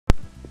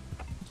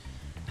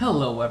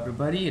Hello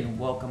everybody and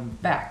welcome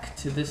back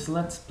to this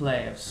Let's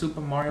Play of Super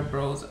Mario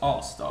Bros.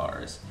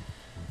 All-Stars.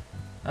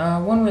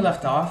 When we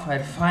left off,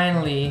 I'd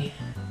finally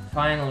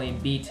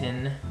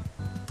beaten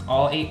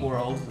all 8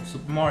 worlds of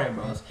Super Mario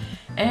Bros.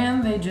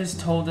 And they just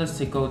told us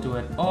to go do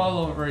it all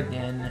over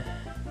again,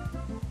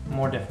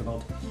 more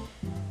difficult.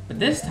 But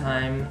this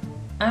time,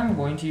 I'm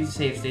going to use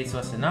save state so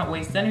as to not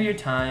waste any of your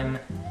time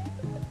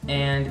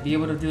and be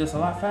able to do this a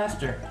lot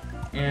faster.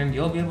 And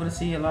you'll be able to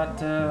see a lot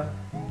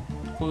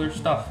cooler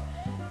stuff.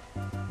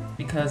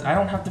 Because I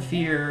don't have to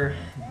fear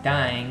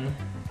dying.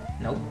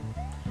 Nope.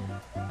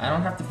 I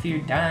don't have to fear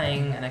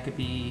dying, and I could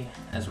be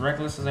as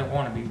reckless as I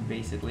want to be,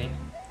 basically.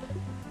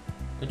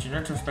 Which in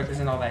retrospect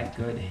isn't all that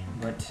good,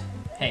 but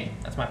hey,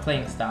 that's my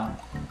playing style.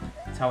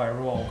 That's how I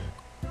roll.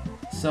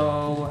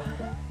 So,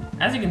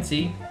 as you can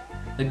see,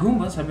 the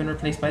Goombas have been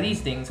replaced by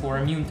these things who are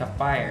immune to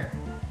fire.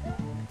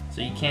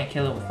 So you can't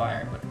kill it with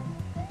fire, but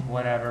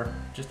whatever.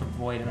 Just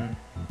avoid them.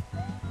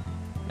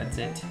 That's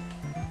it.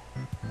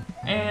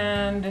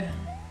 And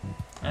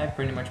I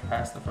pretty much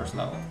passed the first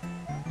level.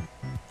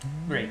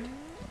 Great.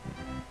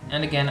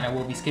 And again, I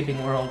will be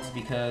skipping worlds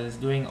because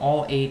doing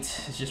all 8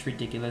 is just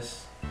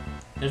ridiculous.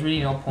 There's really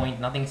no point,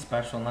 nothing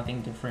special,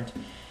 nothing different.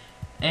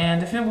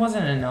 And if it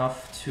wasn't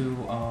enough to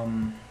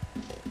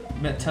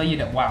tell you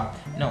that, wow,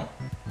 no.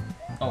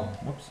 Oh,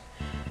 whoops.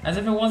 As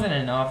if it wasn't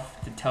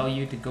enough to tell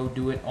you to go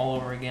do it all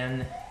over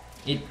again,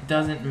 it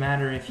doesn't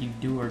matter if you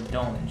do or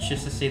don't. It's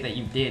just to say that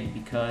you did,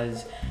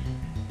 because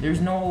there's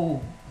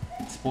no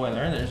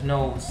spoiler, there's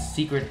no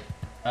secret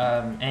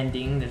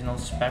ending, there's no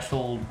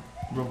special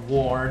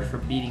reward for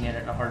beating it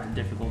at a harder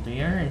difficulty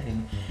or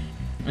anything.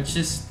 It's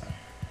just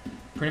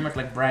pretty much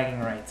like bragging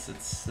rights.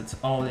 That's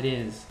all it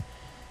is.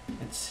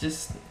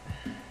 It's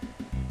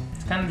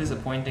kind of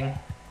disappointing.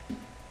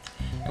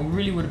 It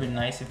really would have been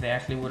nice if they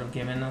actually would have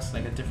given us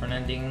like a different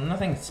ending.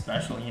 Nothing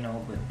special, you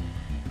know, but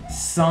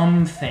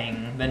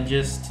something than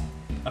just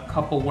a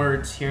couple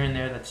words here and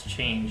there that's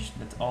changed.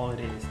 That's all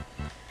it is.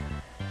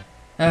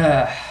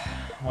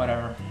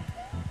 Whatever.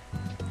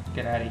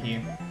 Get out of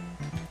here.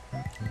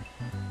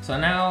 So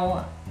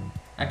now,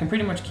 I can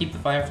pretty much keep the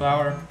Fire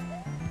Flower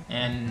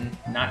and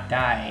not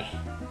die.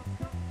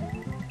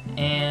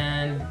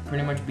 And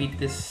pretty much beat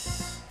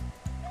this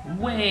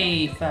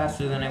way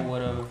faster than I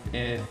would have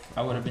if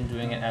I would have been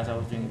doing it as I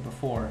was doing it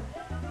before.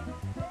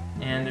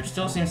 And there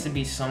still seems to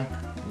be some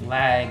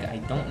lag. I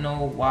don't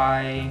know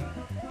why,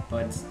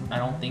 but I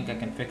don't think I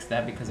can fix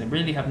that because I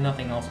really have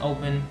nothing else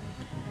open.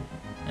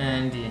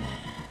 And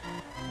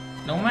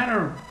no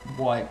matter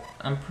what,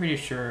 I'm pretty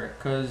sure,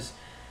 because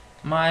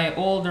my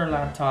older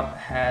laptop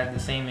had the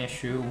same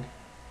issue,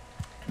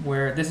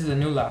 where this is a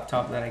new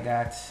laptop that I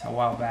got a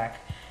while back,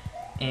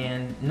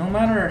 and no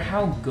matter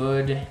how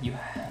good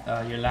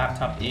your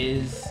laptop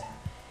is,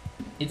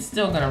 it's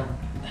still gonna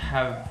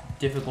have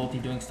difficulty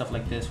doing stuff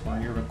like this where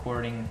you're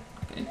recording.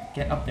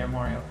 Get up there,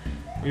 Mario.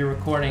 Where you're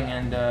recording,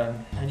 and I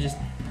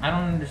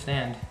don't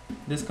understand.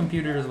 This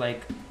computer is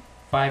like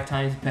 5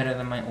 times better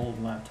than my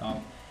old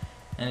laptop.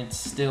 And it's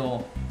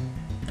still,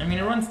 I mean,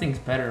 it runs things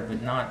better,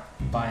 but not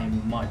by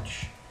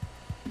much.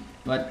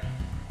 But,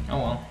 oh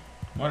well,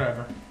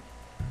 whatever.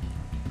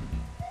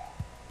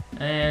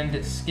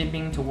 And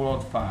skipping to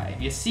World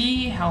 5. You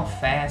see how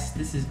fast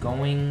this is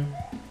going?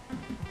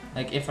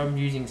 Like, if I'm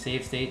using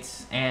save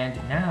states, and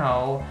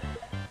now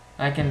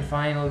I can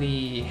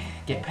finally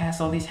get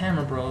past all these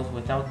Hammer Bros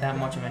without that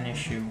much of an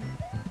issue.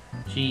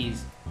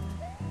 Jeez.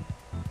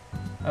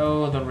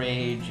 Oh, the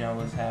rage I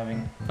was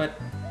having. But,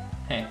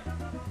 hey.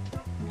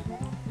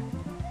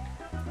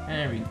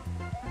 There we go.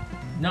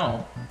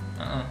 No.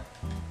 Not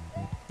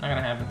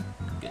gonna happen.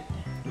 Good.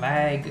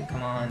 Lag,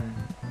 come on.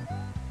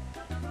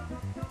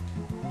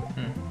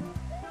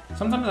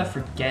 Sometimes I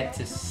forget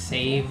to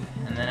save,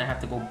 and then I have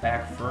to go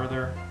back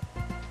further.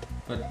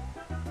 But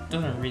it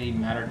doesn't really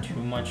matter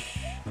too much,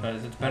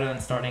 because it's better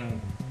than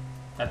starting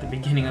at the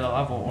beginning of the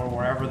level, or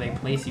wherever they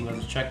place you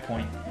as a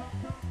checkpoint.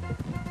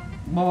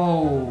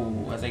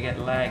 Whoa! As I get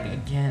lag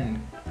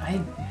again.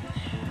 I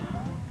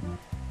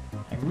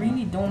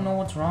really don't know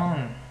what's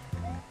wrong.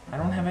 I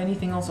don't have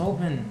anything else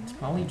open. It's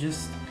probably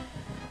just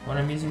what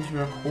I'm using to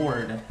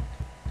record.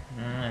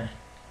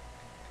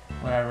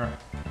 Whatever.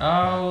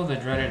 Oh, the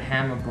dreaded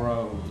Hammer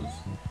Bros.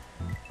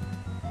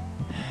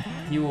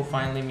 You will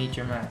finally meet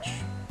your match.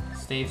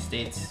 Save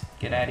states.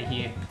 Get out of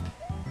here.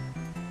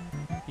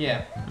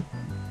 Yeah.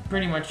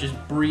 Pretty much just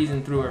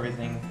breezing through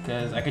everything,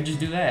 because I could just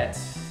do that.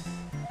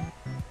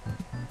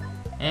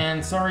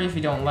 And sorry if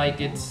you don't like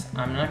it.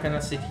 I'm not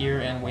gonna sit here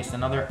and waste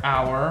another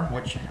hour,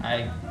 which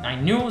I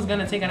knew it was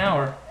gonna take an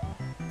hour.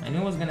 I knew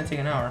it was gonna take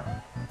an hour.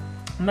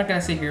 I'm not gonna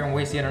sit here and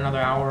waste yet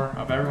another hour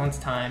of everyone's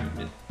time.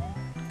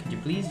 Could you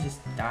please just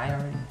die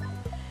already?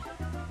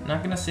 I'm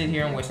not gonna sit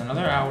here and waste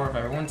another hour of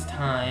everyone's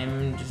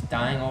time just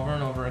dying over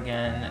and over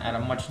again at a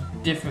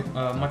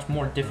much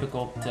more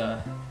difficult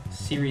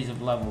series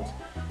of levels.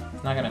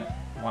 It's not gonna.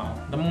 Wow,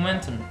 the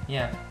momentum.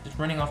 Yeah, just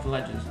running off the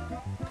ledges.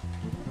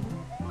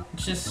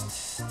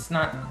 It's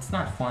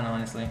not fun,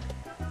 honestly.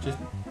 Just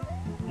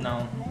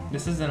no.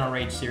 This isn't a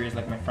rage series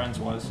like my friends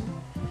was.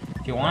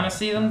 If you want to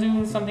see them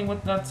do something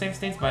with not save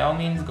states, by all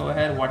means, go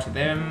ahead, watch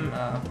them.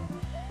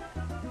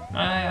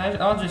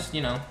 I'll just,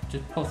 you know,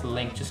 just post a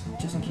link just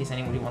in case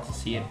anybody wants to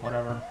see it,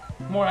 whatever.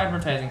 More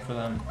advertising for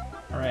them.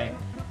 Alright.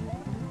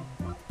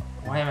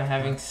 Why am I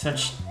having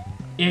such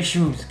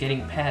issues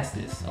getting past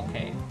this?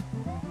 Okay.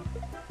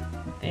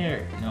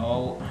 There.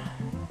 No.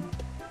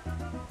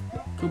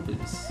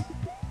 Koopas.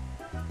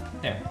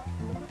 There.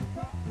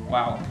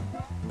 Wow.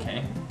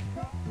 Okay.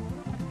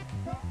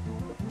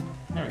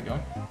 There we go.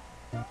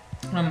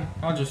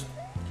 I'll just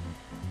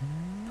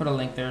put a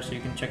link there so you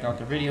can check out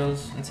their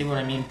videos and see what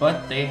I mean,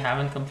 but they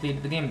haven't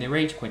completed the game. They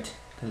rage quit,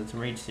 because it's a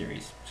rage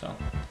series, so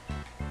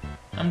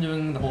I'm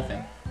doing the whole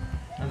thing,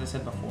 as I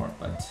said before,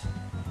 but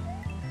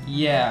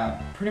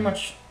yeah, pretty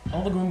much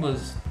all the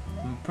Goombas,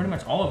 pretty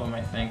much all of them,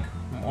 I think,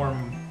 or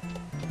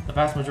the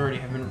vast majority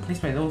have been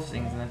replaced by those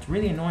things, and it's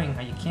really annoying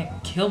how you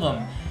can't kill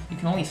them. You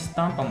can only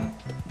stomp them.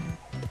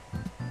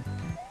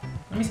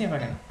 Let me see if I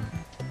can...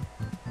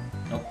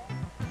 Nope.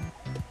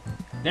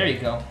 There you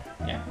go.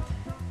 Yeah.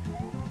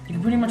 You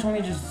can pretty much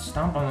only just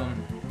stomp on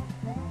them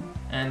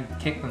and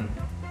kick them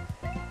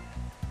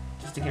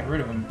just to get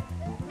rid of them.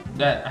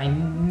 That I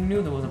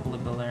knew there was a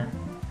bullet bill there.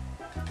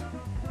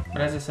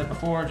 But as I said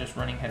before, just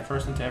running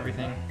headfirst into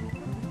everything.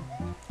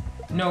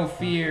 No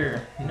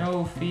fear.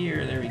 No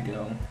fear. There we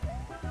go.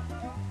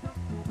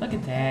 Look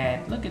at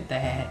that. Look at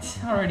that.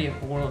 Already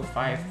at World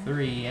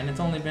 5-3, and it's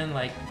only been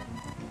like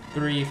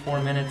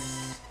 3-4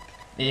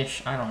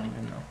 minutes-ish. I don't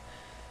even know.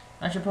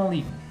 I should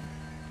probably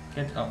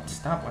get a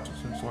stopwatch of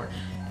some sort.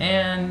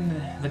 And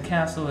the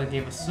castle that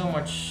gave us so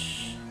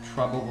much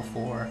trouble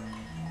before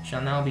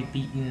shall now be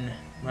beaten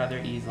rather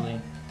easily.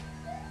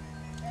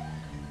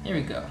 Here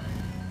we go.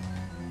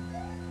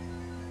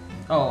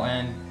 Oh,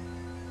 and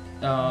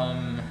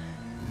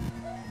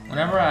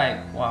whenever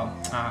I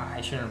I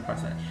shouldn't have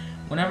pressed that.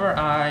 Whenever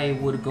I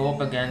would go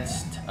up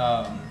against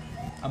a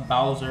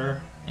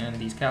Bowser in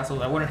these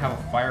castles, I wouldn't have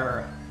a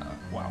fire.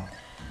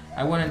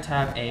 I wouldn't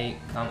have a.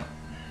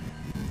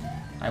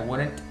 I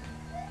wouldn't.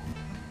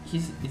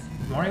 Is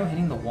Mario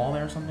hitting the wall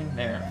there or something?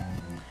 There.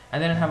 I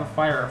didn't have a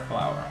fire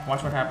flower.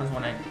 Watch what happens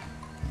when I.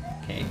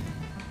 Okay.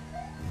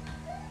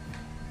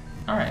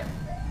 Alright.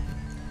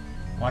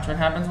 Watch what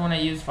happens when I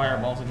use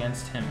fireballs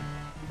against him.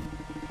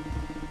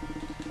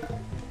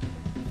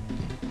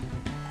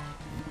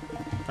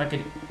 If I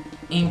could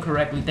aim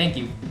correctly. Thank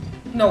you.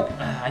 No,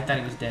 I thought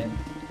he was dead.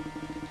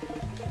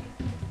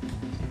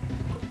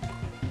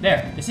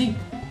 There, you see?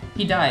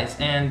 He dies,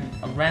 and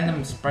a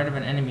random sprite of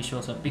an enemy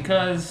shows up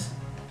because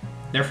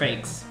they're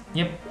fakes.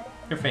 Yep,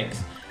 they're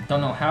fakes. Don't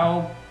know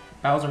how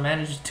Bowser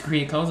managed to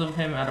create clothes of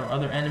him out of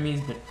other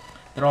enemies, but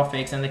they're all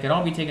fakes, and they could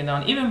all be taken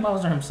down, even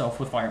Bowser himself,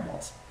 with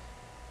fireballs.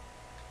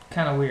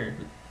 Kind of weird,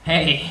 but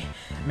hey,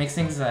 it makes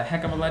things a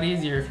heck of a lot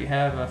easier if you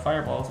have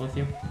fireballs with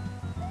you.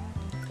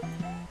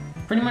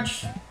 Pretty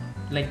much,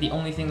 like, the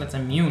only thing that's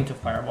immune to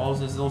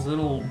fireballs is those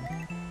little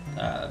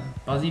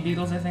buzzy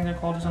beetles, I think they're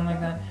called, or something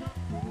like that.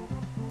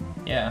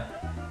 Yeah.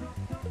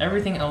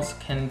 Everything else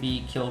can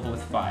be killed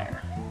with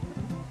fire.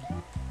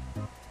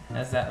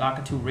 As that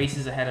Lakitu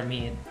races ahead of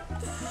me,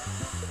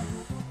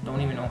 don't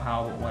even know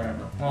how, but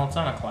whatever. Well, it's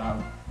on a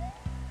cloud.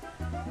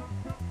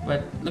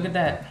 But look at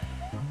that.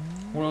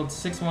 World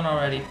 6-1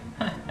 already.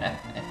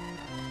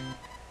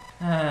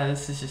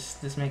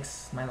 This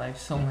makes my life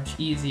so much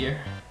easier.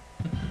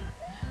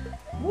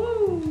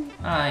 Woo!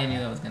 I knew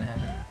that was gonna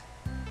happen.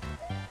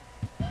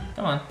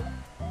 Come on.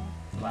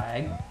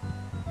 Flag.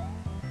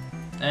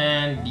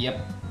 And,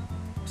 yep.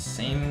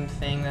 Same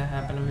thing that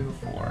happened to me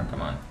before.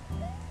 Come on.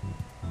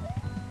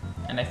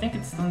 And I think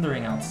it's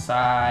thundering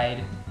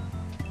outside.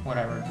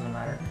 Whatever, it doesn't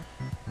matter.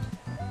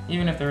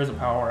 Even if there is a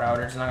power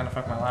outage, it's not gonna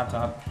affect my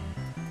laptop.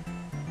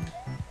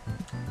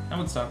 That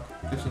would suck.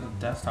 If this was a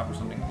desktop or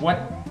something. What?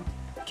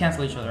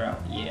 Cancel each other out.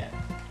 Yeah.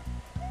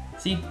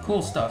 See?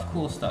 Cool stuff.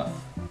 Cool stuff.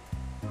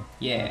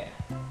 Yeah.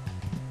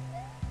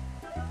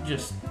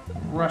 Just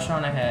rush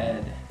on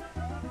ahead.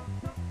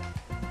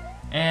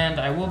 And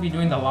I will be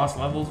doing the lost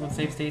levels with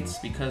save states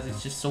because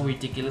it's just so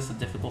ridiculous, the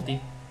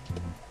difficulty.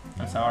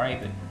 I'm sorry,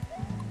 but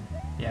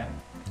yeah.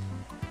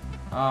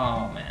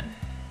 Oh man.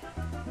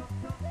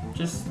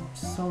 Just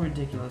so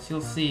ridiculous.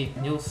 You'll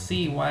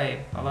see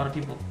why a lot of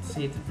people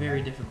say it's a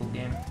very difficult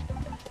game.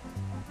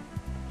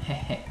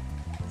 Heh.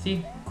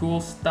 See? Cool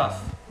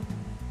stuff.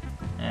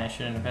 I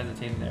shouldn't have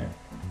hesitated there.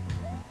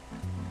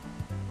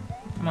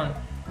 Come on.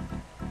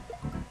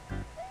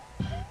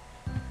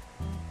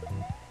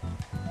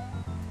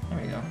 There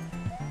we go.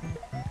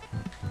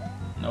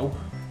 Nope.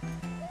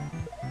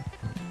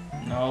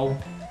 No.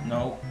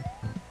 No.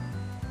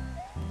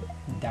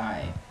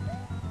 Die.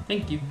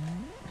 Thank you.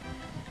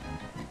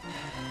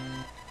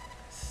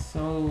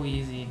 So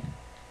easy.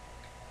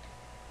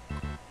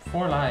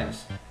 4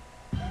 lives.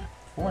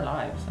 4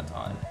 lives, that's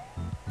odd.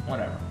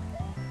 Whatever.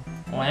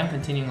 Well, I am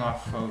continuing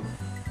off of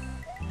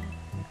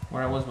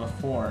where I was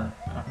before.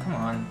 Oh, come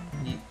on.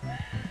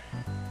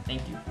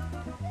 Thank you.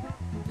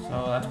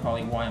 So that's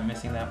probably why I'm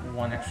missing that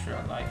 1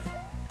 extra life.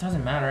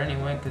 Doesn't matter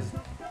anyway,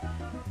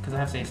 because I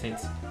have save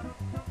states.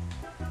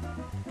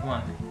 Come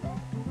on.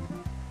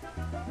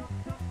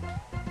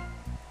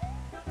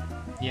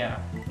 Yeah.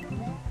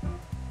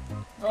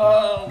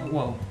 Oh,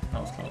 whoa,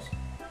 that was close.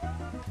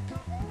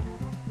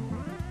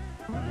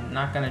 I'm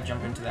not gonna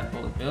jump into that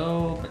bullet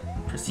bill, but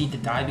proceed to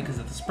die because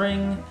of the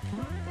spring.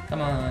 Come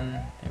on,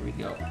 there we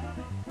go.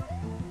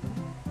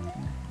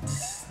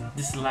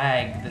 This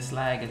lag is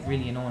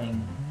really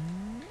annoying.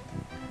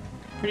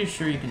 Pretty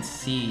sure you can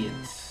see it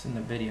in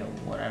the video,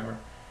 whatever.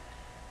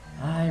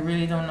 I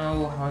really don't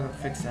know how I can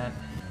fix that.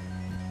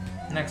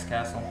 Next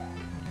castle.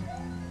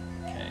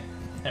 Okay,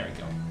 there we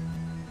go.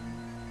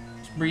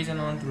 Just breezing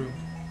on through.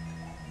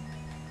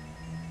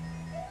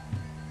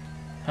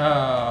 Oh,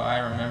 I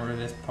remember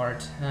this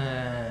part.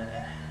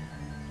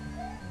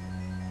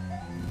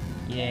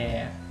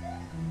 Yeah.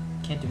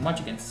 Can't do much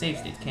against save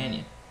states, can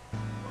you?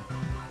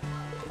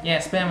 Yeah,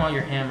 spam all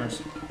your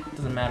hammers.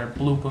 Doesn't matter.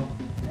 Bloop them.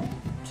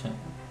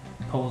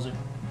 Poser.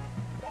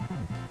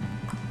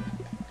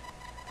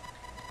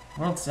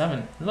 World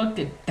 7. Look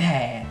at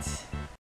that.